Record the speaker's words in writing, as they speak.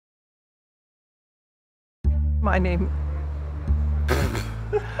My name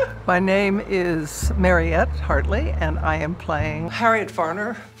is Mariette Hartley, and I am playing Harriet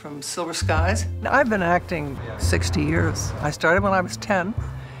Varner from Silver Skies. I've been acting 60 years. I started when I was 10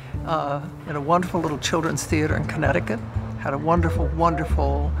 in a wonderful little children's theater in Connecticut. Had a wonderful,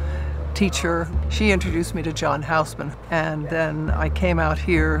 wonderful teacher. She introduced me to John Houseman, and then I came out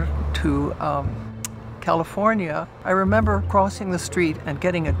here to California. I remember crossing the street and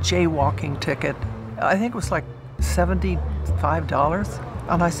getting a jaywalking ticket. I think it was like $75.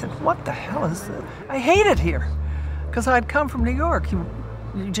 And I said, what the hell is this? I hate it here, because I'd come from New York. You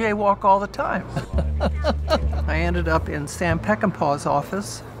jaywalk all the time. I ended up in Sam Peckinpah's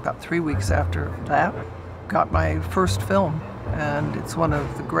office about 3 weeks after that. Got my first film, and it's one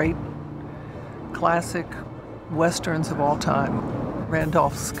of the great classic westerns of all time.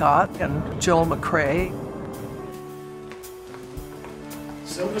 Randolph Scott and Joel McCrea.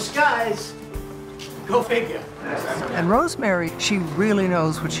 Silver Skies. Go figure. And Rosemary, she really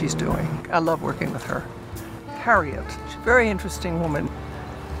knows what she's doing. I love working with her. Harriet, she's a very interesting woman.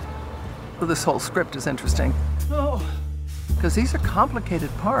 Well, this whole script is interesting. Oh. Because these are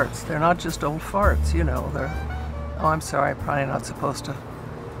complicated parts. They're not just old farts, you know. Oh, I'm sorry, I'm probably not supposed to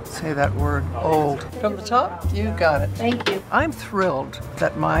say that word, old. From the top? You got it. Thank you. I'm thrilled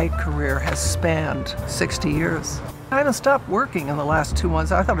that my career has spanned 60 years. I haven't stopped working in the last 2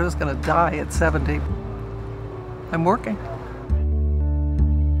 months. I thought I was going to die at 70. I'm working.